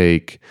might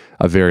take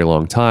a very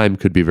long time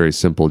could be very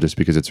simple just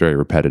because it's very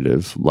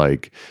repetitive,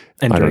 like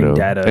entering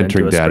data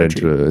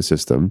into a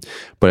system.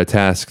 But a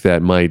task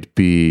that might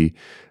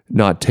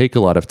not take a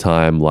lot of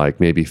time, like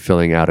maybe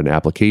filling out an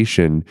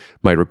application,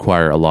 might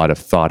require a lot of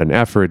thought and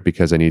effort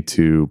because I need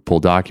to pull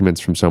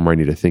documents from somewhere. I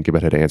need to think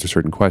about how to answer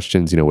certain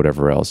questions,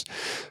 whatever else.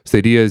 So the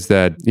idea is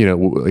that,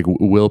 like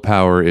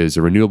willpower is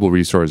a renewable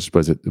resource,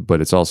 but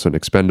it's also an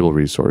expendable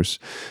resource.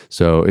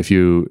 So if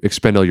you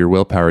expend all your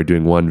willpower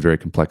doing one very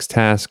complex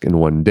task in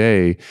one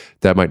day,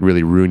 that might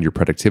really ruin your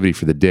productivity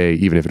for the day,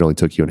 even if it only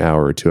took you an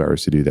hour or 2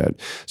 hours to do that.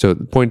 So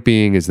the point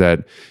being is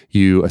that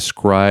you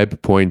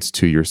ascribe points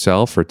to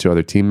yourself or to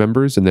other team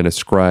members, and then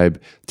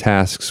ascribe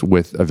tasks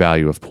with a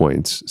value of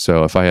points.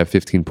 So if I have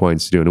 15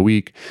 points to do in a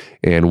week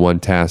and one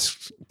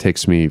task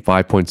takes me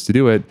 5 points to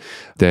do it,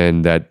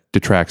 then that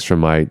detracts from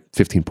my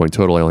 15-point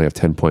total. I only have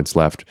 10 points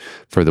left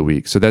for the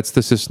week. So that's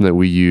the system that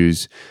we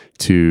use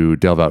to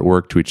delve out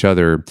work to each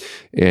other.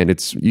 And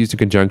it's used in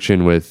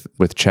conjunction with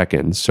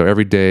check-ins. So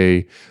every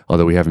day,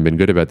 although we haven't been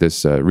good about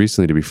this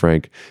recently, to be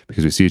frank,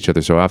 because we see each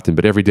other so often,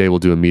 but every day we'll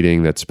do a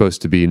meeting that's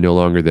supposed to be no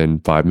longer than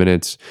 5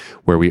 minutes,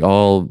 where we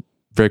all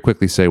very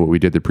quickly say what we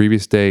did the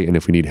previous day and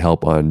if we need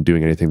help on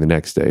doing anything the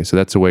next day. So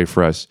that's a way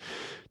for us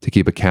to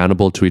keep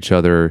accountable to each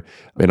other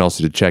and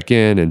also to check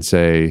in and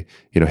say,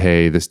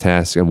 hey, this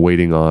task, I'm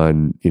waiting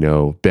on,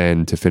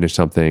 Ben to finish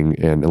something.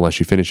 And unless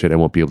you finish it, I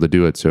won't be able to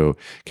do it. So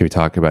can we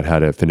talk about how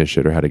to finish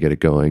it or how to get it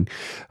going?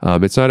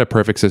 It's not a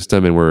perfect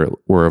system and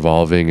we're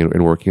evolving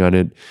and working on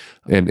it.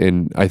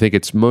 And I think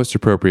it's most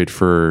appropriate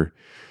for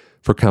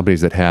companies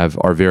that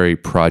are very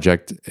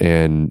project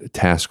and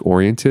task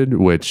oriented,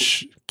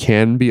 which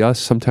can be us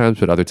sometimes,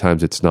 but other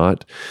times it's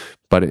not.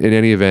 But in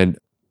any event,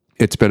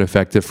 it's been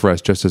effective for us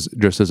just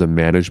as a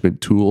management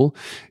tool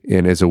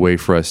and as a way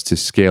for us to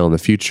scale in the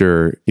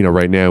future.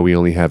 Right now we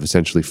only have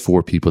essentially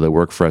 4 people that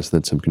work for us and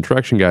then some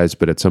construction guys.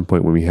 But at some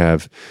point when we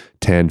have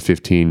 10,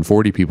 15,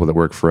 40 people that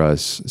work for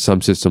us,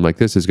 some system like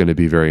this is going to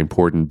be very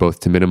important,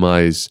 both to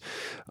minimize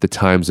the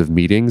times of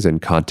meetings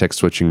and context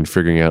switching and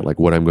figuring out like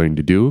what I'm going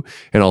to do.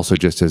 And also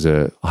just as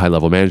a high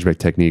level management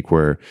technique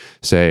where,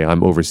 say,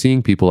 I'm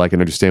overseeing people, I can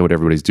understand what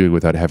everybody's doing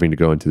without having to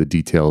go into the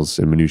details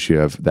and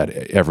minutiae of that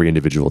every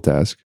individual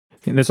task.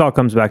 And this all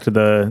comes back to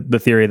the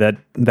theory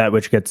that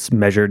which gets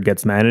measured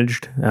gets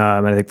managed.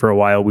 And I think for a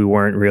while we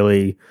weren't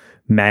really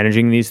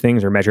managing these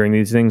things or measuring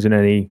these things in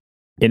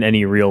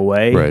any real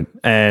way. Right.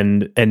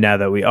 And now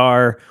that we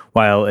are,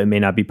 while it may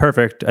not be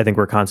perfect, I think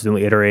we're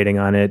constantly iterating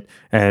on it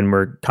and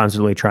we're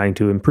constantly trying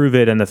to improve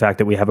it. And the fact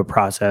that we have a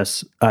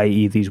process,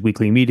 i.e. these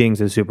weekly meetings,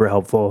 is super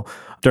helpful.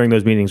 During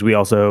those meetings, we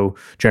also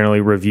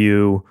generally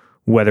review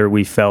whether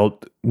we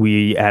felt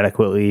we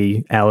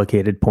adequately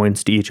allocated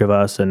points to each of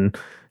us and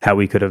how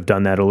we could have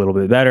done that a little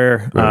bit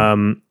better.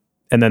 Right.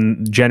 And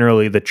then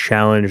generally the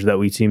challenge that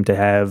we seem to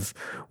have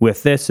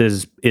with this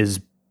is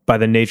by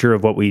the nature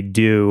of what we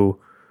do,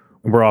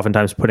 we're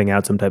oftentimes putting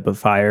out some type of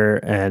fire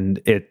and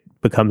it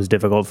becomes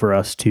difficult for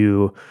us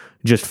to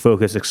just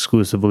focus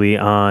exclusively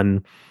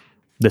on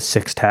the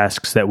 6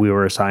 tasks that we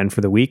were assigned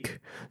for the week.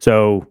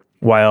 So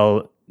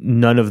while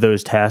none of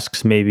those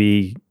tasks may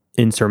be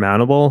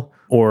insurmountable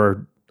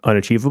or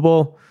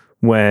unachievable,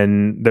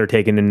 when they're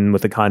taken in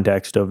with the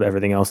context of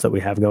everything else that we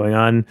have going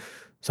on,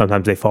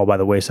 sometimes they fall by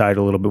the wayside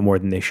a little bit more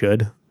than they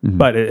should. Mm-hmm.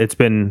 But it's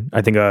been,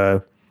 I think,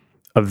 a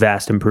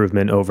vast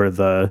improvement over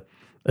the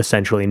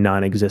essentially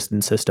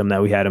non-existent system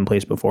that we had in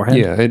place beforehand.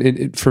 Yeah,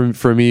 and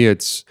for me,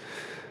 it's,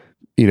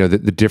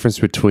 the difference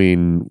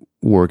between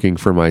working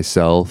for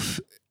myself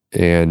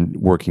and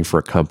working for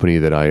a company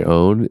that I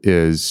own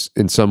is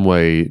in some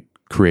way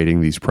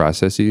creating these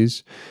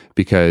processes,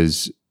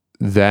 because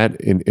that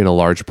in a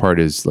large part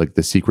is like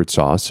the secret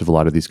sauce of a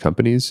lot of these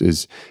companies,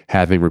 is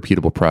having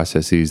repeatable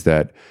processes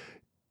that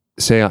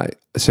say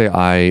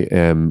I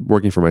am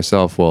working for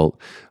myself. Well,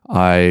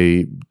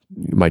 I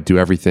might do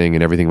everything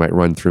and everything might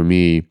run through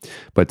me.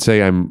 But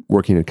say I'm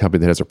working in a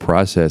company that has a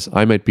process,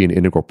 I might be an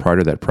integral part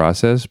of that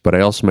process, but I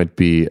also might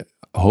be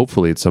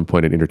hopefully at some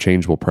point an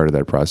interchangeable part of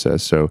that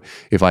process. So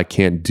if I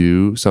can't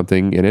do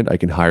something in it, I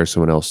can hire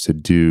someone else to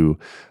do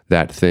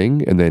that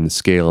thing and then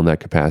scale in that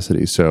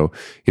capacity. So,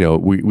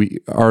 we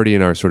already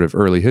in our sort of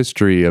early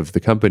history of the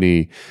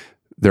company,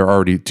 there are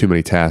already too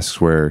many tasks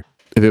where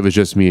if it was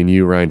just me and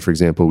you, Ryan, for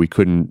example, we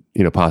couldn't,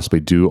 possibly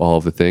do all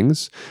of the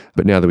things.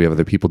 But now that we have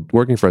other people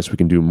working for us, we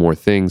can do more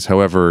things.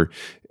 However,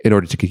 in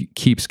order to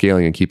keep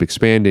scaling and keep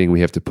expanding,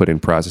 we have to put in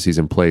processes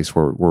in place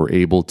where we're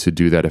able to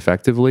do that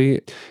effectively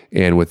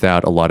and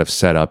without a lot of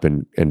setup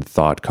and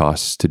thought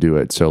costs to do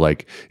it. So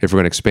like if we're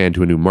going to expand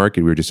to a new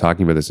market, we were just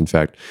talking about this. In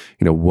fact,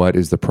 what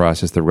is the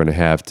process that we're going to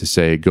have to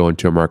say, go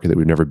into a market that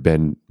we've never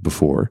been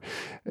before?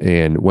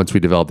 And once we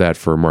develop that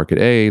for market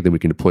A, then we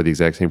can deploy the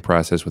exact same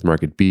process with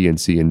market B and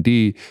C and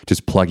D,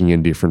 just plugging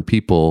in different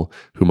people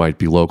who might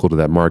be local to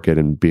that market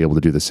and be able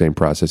to do the same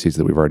processes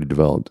that we've already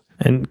developed.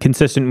 And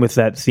consistent with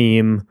that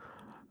theme,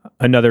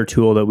 another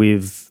tool that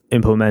we've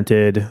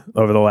implemented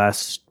over the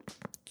last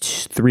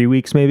 3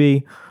 weeks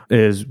maybe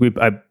is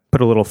I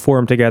put a little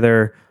form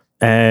together,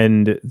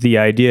 and the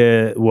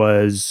idea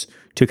was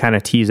to kind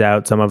of tease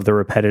out some of the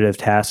repetitive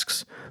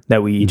tasks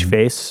that we each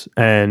face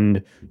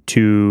and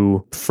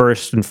to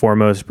first and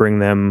foremost bring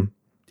them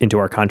into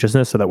our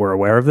consciousness so that we're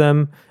aware of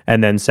them.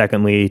 And then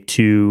secondly,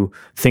 to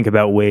think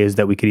about ways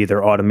that we could either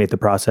automate the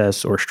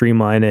process or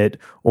streamline it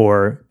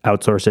or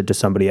outsource it to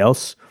somebody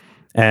else.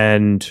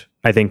 And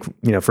I think,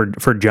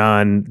 for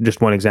John,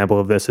 just one example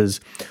of this is,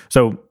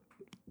 so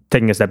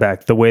taking a step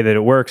back, the way that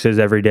it works is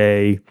every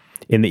day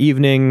in the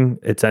evening,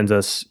 it sends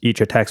us each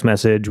a text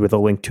message with a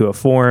link to a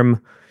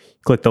form.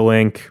 Click the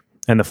link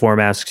and the form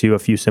asks you a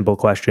few simple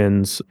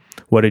questions.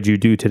 What did you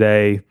do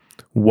today?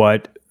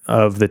 What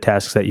of the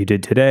tasks that you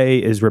did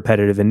today is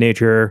repetitive in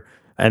nature?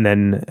 And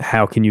then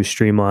how can you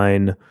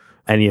streamline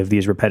any of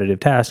these repetitive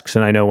tasks?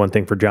 And I know one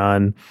thing for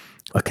John,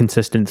 a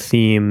consistent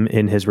theme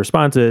in his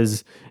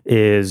responses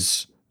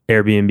is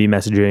Airbnb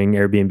messaging,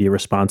 Airbnb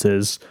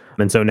responses.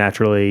 And so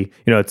naturally,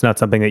 it's not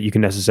something that you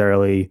can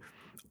necessarily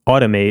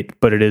automate,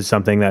 but it is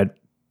something that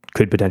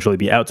could potentially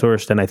be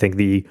outsourced. And I think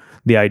the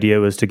idea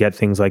was to get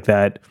things like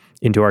that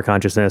into our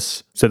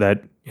consciousness so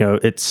that,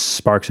 it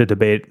sparks a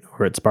debate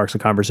or it sparks a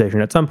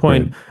conversation at some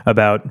point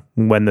about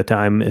when the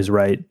time is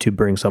right to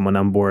bring someone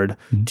on board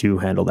to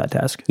handle that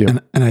task. Yeah.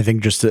 And I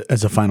think just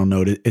as a final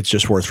note, it's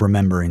just worth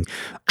remembering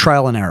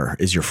trial and error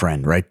is your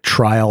friend, right?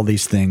 Try all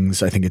these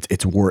things. I think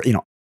it's worth,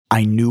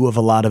 I knew of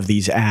a lot of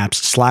these apps.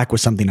 Slack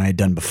was something I had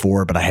done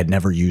before, but I had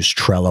never used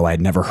Trello. I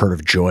had never heard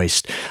of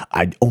Joist.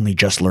 I'd only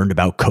just learned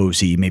about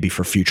Cozy, maybe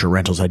for future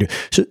rentals I do.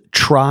 So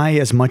try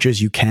as much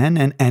as you can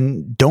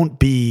and don't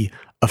be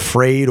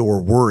afraid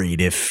or worried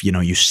if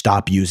you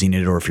stop using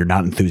it or if you're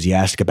not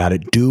enthusiastic about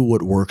it. Do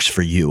what works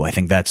for you. I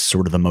think that's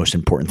sort of the most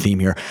important theme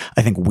here.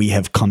 I think we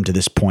have come to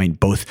this point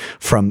both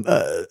from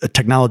a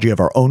technology of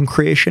our own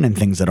creation and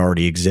things that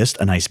already exist,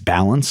 a nice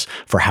balance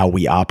for how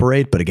we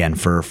operate. But again,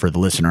 for the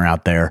listener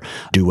out there,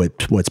 do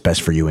what's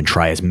best for you and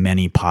try as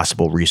many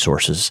possible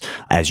resources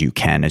as you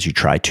can as you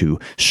try to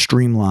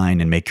streamline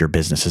and make your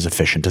business as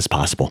efficient as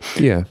possible.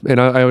 Yeah. And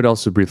I would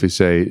also briefly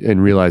say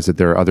and realize that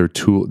there are other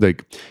tools.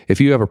 Like if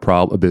you have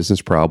a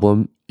business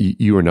problem,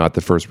 you are not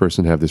the first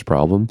person to have this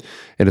problem.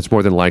 And it's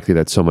more than likely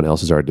that someone else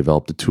has already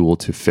developed a tool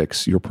to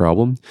fix your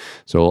problem.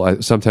 So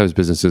sometimes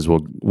businesses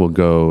will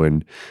go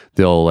and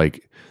they'll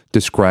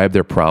describe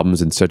their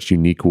problems in such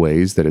unique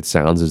ways that it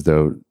sounds as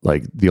though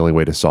the only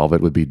way to solve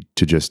it would be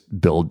to just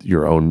build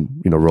your own,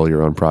 roll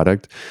your own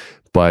product.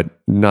 But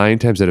 9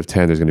 times out of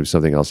 10, there's going to be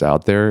something else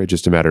out there. It's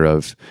just a matter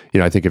of,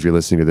 I think if you're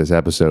listening to this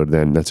episode,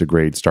 then that's a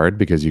great start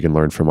because you can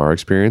learn from our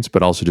experience,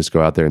 but also just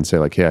go out there and say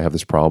hey, I have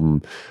this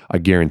problem. I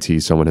guarantee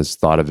someone has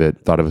thought of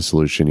a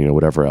solution,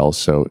 whatever else.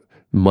 So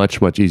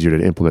much, much easier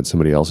to implement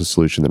somebody else's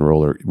solution than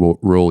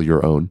roll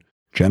your own.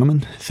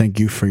 Gentlemen, thank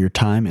you for your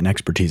time and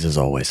expertise as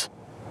always.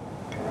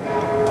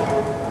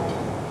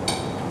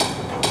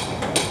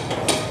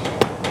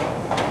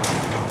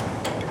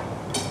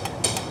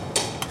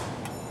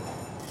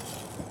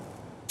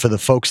 For the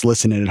folks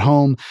listening at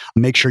home,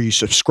 make sure you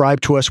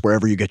subscribe to us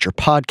wherever you get your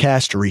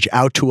podcast, or reach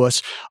out to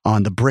us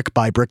on the Brick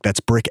by Brick,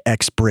 that's Brick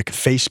X Brick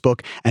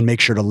Facebook, and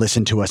make sure to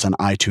listen to us on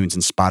iTunes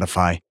and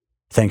Spotify.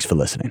 Thanks for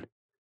listening.